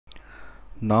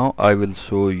Now I will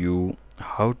show you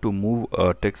how to move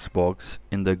a text box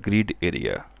in the grid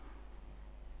area.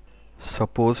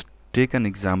 Suppose take an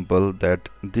example that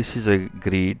this is a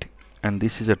grid and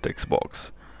this is a text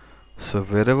box. So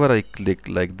wherever I click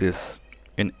like this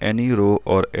in any row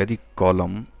or any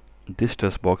column, this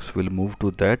text box will move to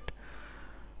that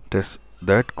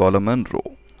column and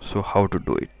row. So how to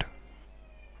do it?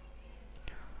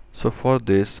 So for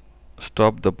this,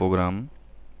 stop the program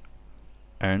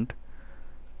and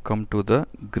come to the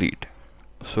grid.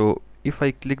 So if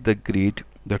I click the grid,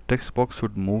 the text box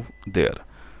should move there.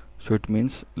 So it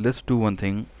means let's do one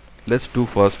thing. Let's do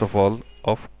first of all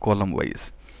of column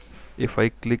wise. If I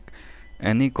click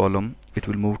any column, it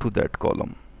will move to that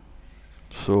column.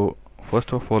 So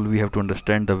first of all we have to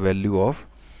understand the value of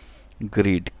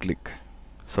grid click.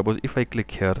 Suppose if I click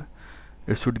here,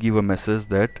 it should give a message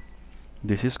that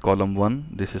this is column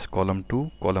 1, this is column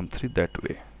 2, column 3, that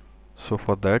way. So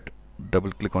for that,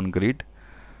 double click on grid.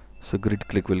 So grid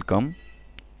click will come.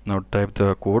 Now type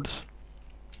the codes: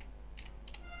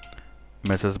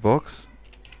 message box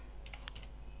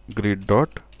grid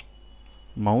dot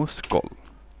mouse call.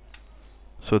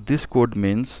 So this code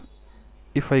means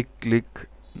if I click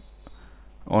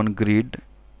on grid,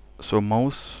 so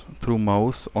mouse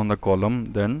on the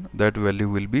column, then that value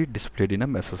will be displayed in a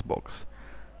message box.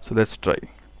 So let's try.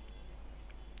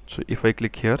 So if I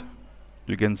click here,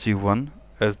 you can see 1,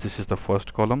 as this is the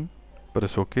first column.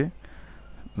 Press OK.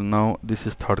 Now this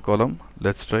is third column.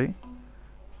 Let's try.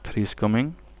 3 is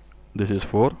coming, this is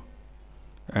 4,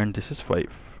 and this is 5.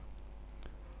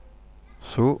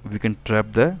 So we can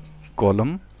trap the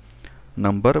column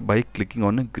number by clicking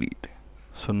on a grid.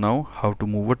 So now how to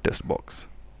move a text box?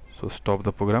 So stop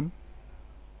the program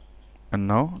and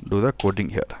now do the coding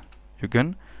here. You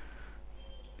can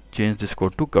change this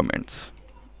code to comments.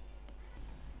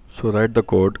 So write the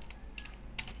code: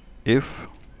 if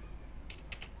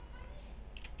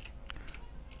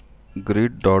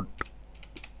grid dot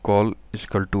call is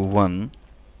equal to 1,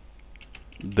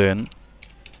 then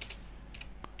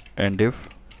and if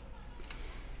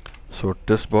so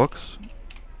text box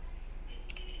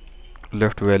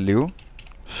left value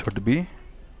should be,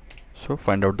 so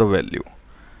find out the value.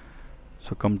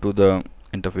 So come to the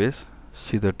interface,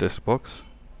 see the text box.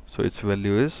 So its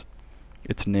value is,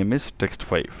 its name is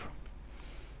text5.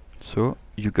 So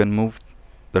you can move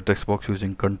the text box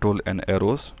using control and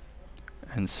arrows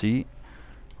and see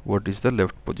what is the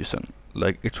left position.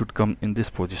 Like it should come in this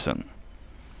position.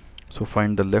 So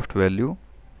find the left value.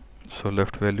 So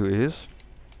left value is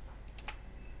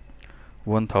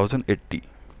 1080.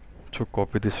 So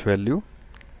copy this value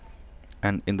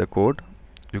and in the code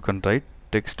you can write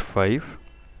text5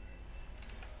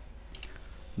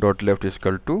 dot left is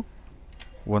equal to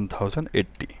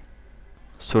 1080.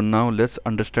 So now let's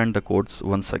understand the codes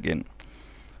once again.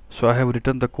 So I have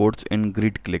written the codes in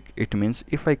grid click. It means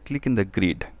if I click in the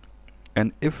grid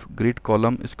and if grid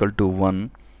column is equal to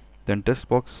 1, then text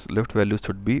box left value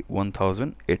should be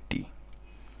 1080.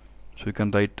 So you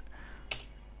can write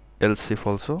else if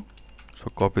also. So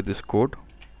copy this code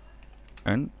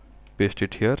and paste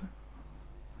it here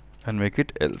and make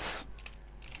it else.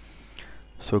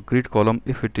 So grid column,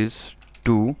 if it is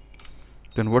 2,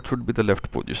 then what should be the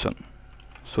left position?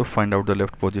 So find out the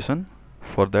left position.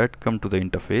 For that, come to the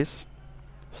interface,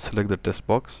 select the text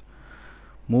box,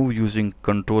 move using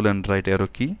control and right arrow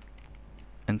key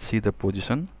and see the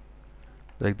position.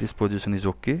 Like this position is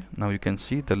okay. Now you can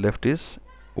see the left is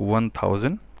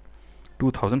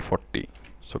 2040.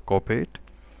 So copy it,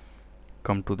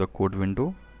 come to the code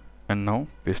window and now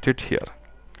paste it here.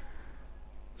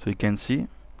 So you can see,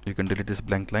 you can delete this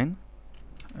blank line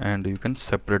and you can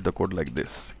separate the code like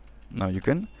this. Now you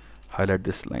can highlight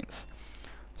these lines.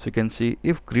 So you can see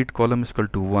if grid column is equal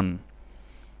to 1,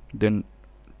 then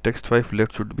text5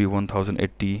 left should be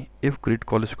 1080. If grid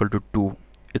column is equal to 2,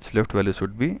 its left value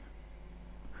should be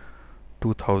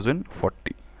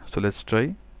 2040. So let's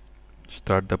try.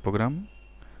 Start the program.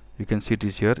 You can see it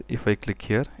is here. If I click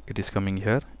here, it is coming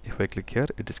here. If I click here,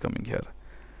 it is coming here.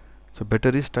 So better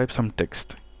is type some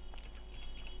text.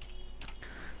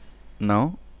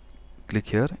 Now click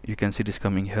here, you can see it is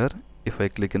coming here. If I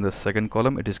click in the second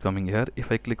column, it is coming here.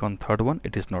 If I click on third one,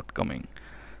 it is not coming.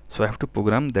 So I have to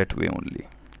program that way only.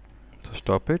 So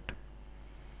stop it.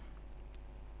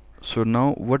 So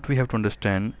now what we have to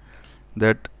understand,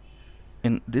 that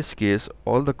in this case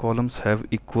all the columns have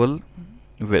equal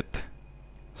width.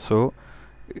 So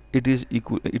it is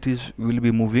will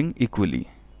be moving equally.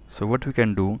 So what we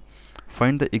can do,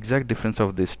 find the exact difference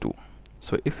of these two.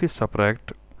 So if we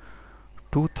subtract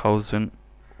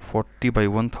 2040 by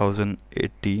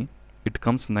 1080, it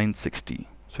comes 960.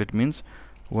 So it means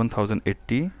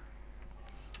 1080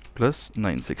 plus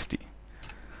 960.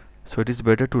 So it is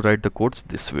better to write the codes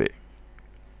this way.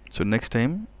 So next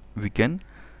time we can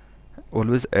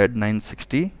always add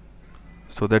 960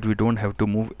 so that we don't have to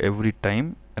move every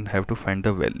time and have to find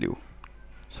the value.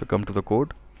 So come to the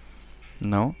code.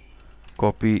 Now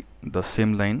copy the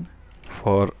same line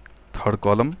for third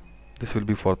column. This will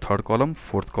be for third column,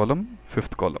 fourth column,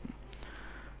 fifth column.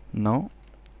 Now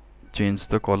change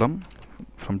the column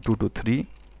from 2 to 3.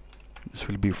 This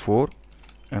will be 4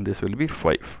 and this will be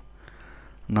 5.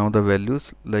 Now the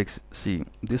values, like, see,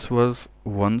 this was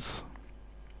once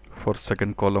for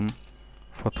second column,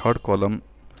 for third column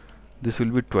this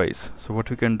will be twice. So what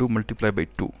we can do, multiply by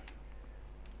 2.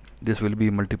 This will be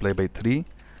multiply by 3.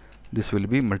 This will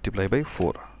be multiply by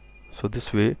 4. So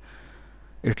this way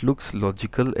it looks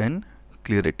logical and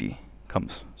clarity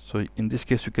comes. So in this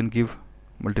case you can give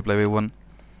multiply by 1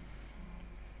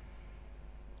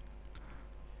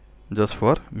 just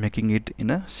for making it in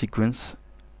a sequence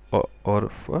or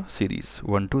for series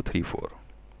 1 2 3 4.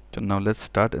 So now let's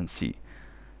start and see.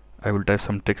 I will type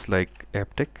some text like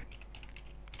AppTech.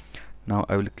 Now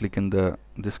I will click in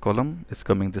this column. It's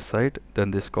coming this side,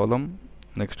 then this column,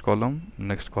 next column,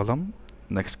 next column,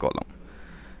 next column.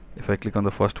 If I click on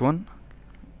the first one,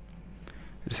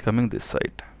 it is coming this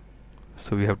side.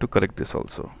 So we have to correct this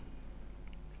also.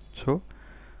 So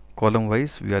column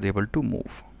wise we are able to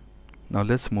move. Now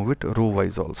let's move it row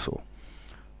wise also.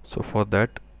 So for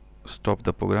that, stop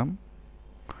the program,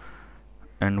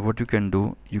 and what you can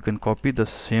do, you can copy the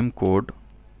same code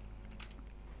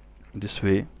this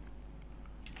way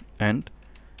and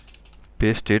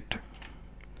paste it,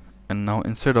 and now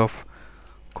instead of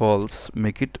calls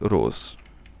make it rows.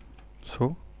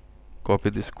 So copy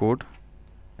this code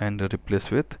and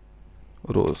replace with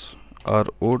rows,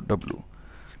 ROW.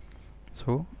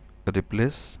 So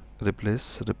replace,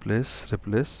 replace, replace,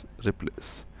 replace,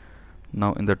 replace.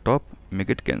 Now in the top make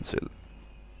it cancel.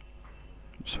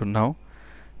 So now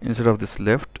instead of this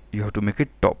left you have to make it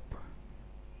top.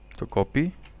 So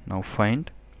copy, now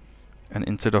find, and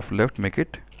instead of left make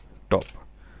it top.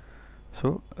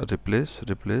 So replace,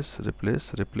 replace,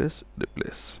 replace, replace,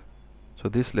 replace. So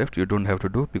this left you don't have to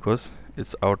do because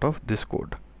it's out of this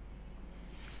code.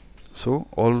 So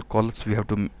all calls we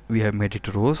have made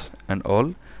it rows, and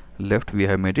all left we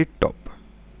have made it top.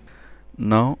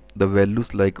 Now the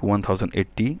values like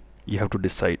 1080 you have to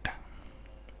decide.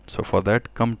 So for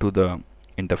that, come to the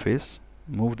interface,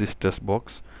 move this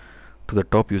TextBox to the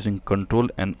top using Control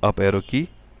and up arrow key.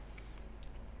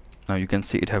 Now you can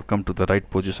see it have come to the right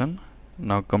position.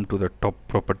 Now come to the top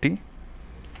property.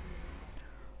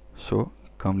 So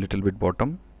come little bit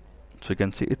bottom. So you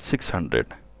can see it's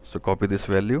 600. So copy this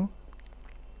value,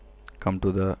 come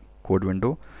to the code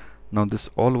window. Now this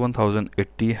all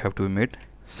 1080 have to be made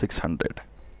 600.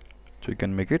 So you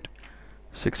can make it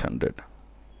 600.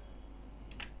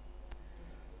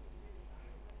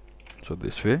 So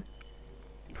this way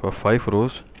for 5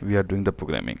 rows we are doing the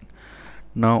programming.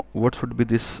 Now what should be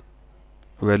this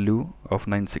value of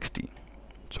 960?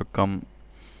 So come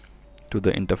to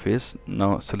the interface.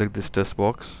 Now select this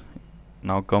TextBox.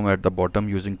 Now come at the bottom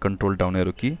using Control down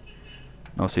arrow key.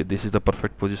 Now see, this is the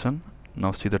perfect position.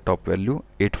 Now see the top value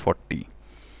 840,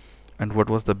 and what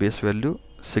was the base value?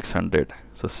 600.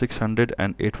 So 600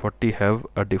 and 840 have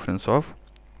a difference of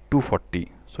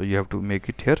 240. So you have to make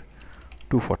it here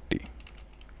 240.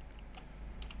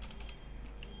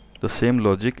 The same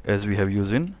logic as we have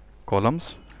used in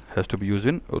columns has to be used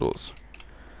in rows.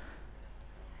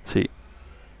 See,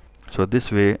 so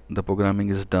this way the programming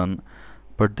is done,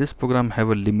 but this program have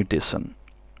a limitation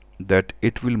that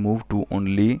it will move to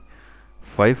only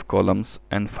 5 columns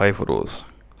and 5 rows.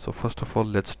 So first of all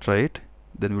let's try it,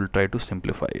 then we'll try to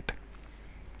simplify it.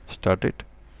 Start it.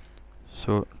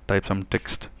 So type some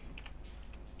text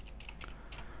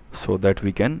so that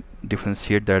we can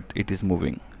differentiate that it is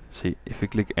moving. See, if we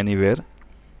click anywhere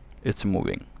it's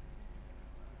moving,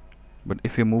 but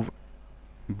if you move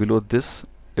below this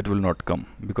it will not come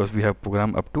because we have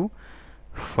programmed up to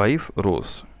 5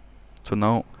 rows. So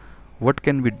now what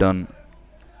can be done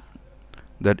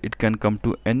that it can come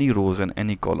to any rows and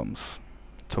any columns?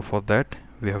 So for that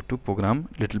we have to program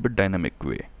little bit dynamic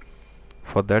way.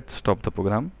 For that, stop the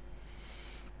program.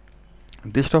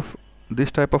 This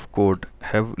type of code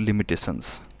have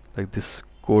limitations, like this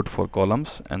code for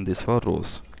columns and this for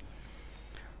rows.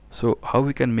 So how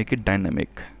we can make it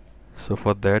dynamic? So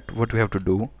for that, what we have to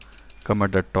do, come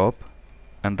at the top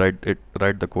and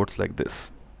write the codes like this.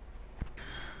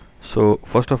 So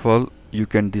first of all you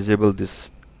can disable this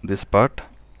part,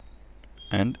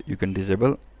 and you can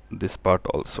disable this part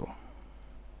also,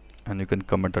 and you can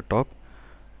come at the top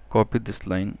copy this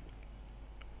line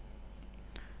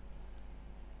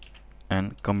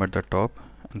and come at the top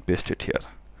and paste it here.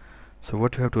 So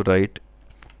what you have to write,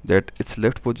 that its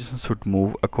left position should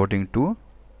move according to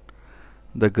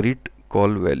the grid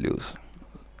call values.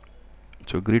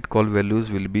 So grid call values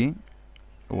will be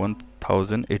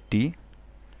 1080,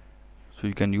 so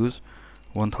you can use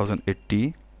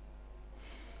 1080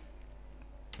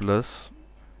 plus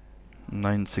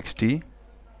 960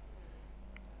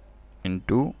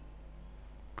 into,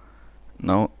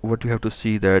 now what you have to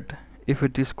see, that if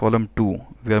it is column 2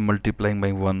 we are multiplying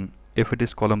by 1, if it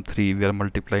is column 3 we are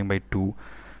multiplying by 2,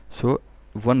 so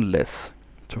 1 less.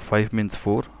 So 5 means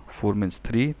 4, 4 means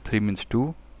 3, 3 means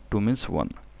 2, 2 means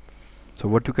 1. So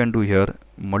what you can do here,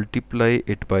 multiply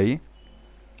it by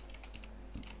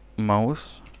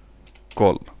mouse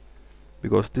call,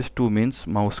 because this 2 means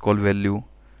mouse call value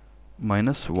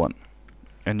minus 1,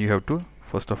 and you have to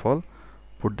first of all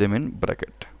put them in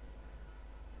bracket,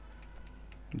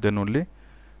 then only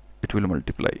it will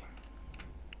multiply.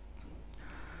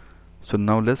 So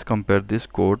now let's compare this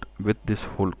code with this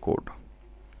whole code.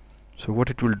 So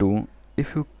what it will do,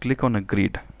 if you click on a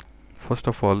grid, first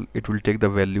of all it will take the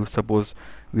value. Suppose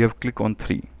we have clicked on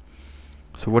 3,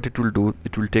 so what it will do,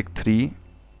 it will take 3,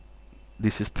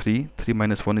 this is 3, 3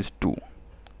 minus 1 is 2,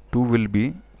 2 will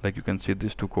be, like you can see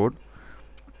this 2 code.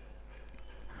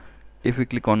 If we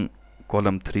click on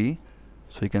column 3,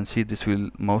 so you can see this will,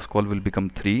 mouse call will become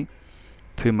 3,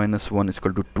 3 minus 1 is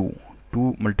equal to 2,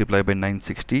 2 multiplied by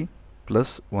 960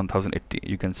 plus 1080,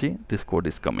 you can see this code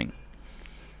is coming.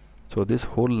 So this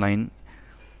whole line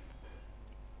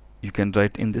you can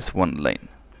write in this one line,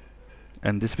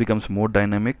 and this becomes more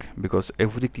dynamic because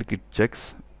every click it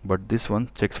checks, but this one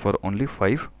checks for only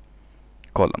 5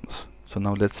 columns. So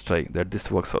now let's try that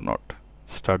this works or not.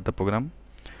 Start the program.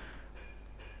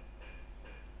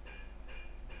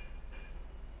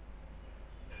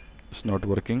 It's not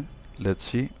working. Let's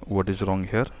see what is wrong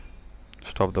here.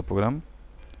 Stop the program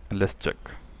and let's check.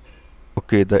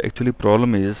 Okay, the actually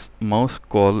problem is mouse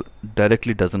call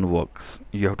directly doesn't work.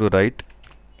 You have to write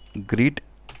grid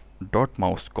dot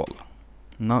mouse call.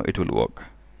 Now it will work.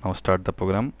 Now start the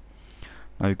program.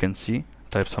 Now you can see,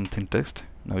 type something text.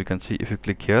 Now you can see if you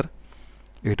click here,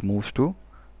 it moves to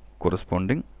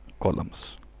corresponding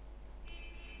columns.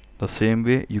 The same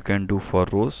way you can do for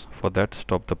rows. For that,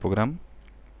 stop the program.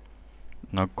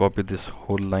 Now copy this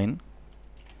whole line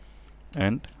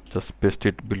and just paste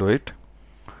it below it.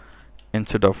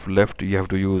 Instead of left you have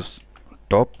to use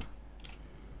top,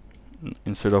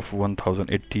 instead of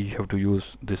 1080 you have to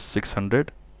use this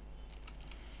 600,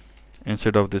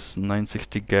 instead of this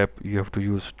 960 gap you have to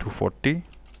use 240,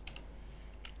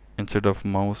 instead of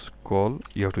mouse call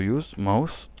you have to use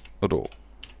mouse row.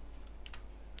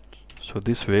 So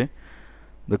this way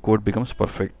the code becomes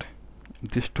perfect.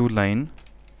 This 2 line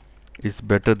is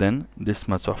better than this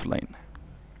much of line.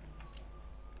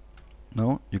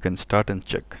 Now you can start and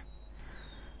check.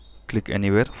 Click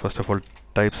anywhere. First of all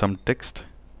type some text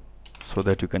so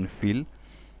that you can feel.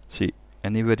 See,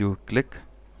 anywhere you click,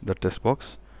 the text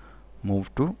box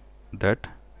move to that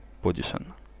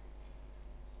position.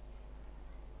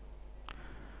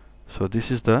 So this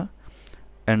is the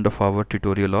end of our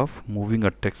tutorial of moving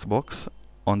a text box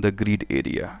on the grid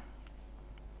area.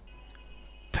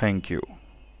 Thank you.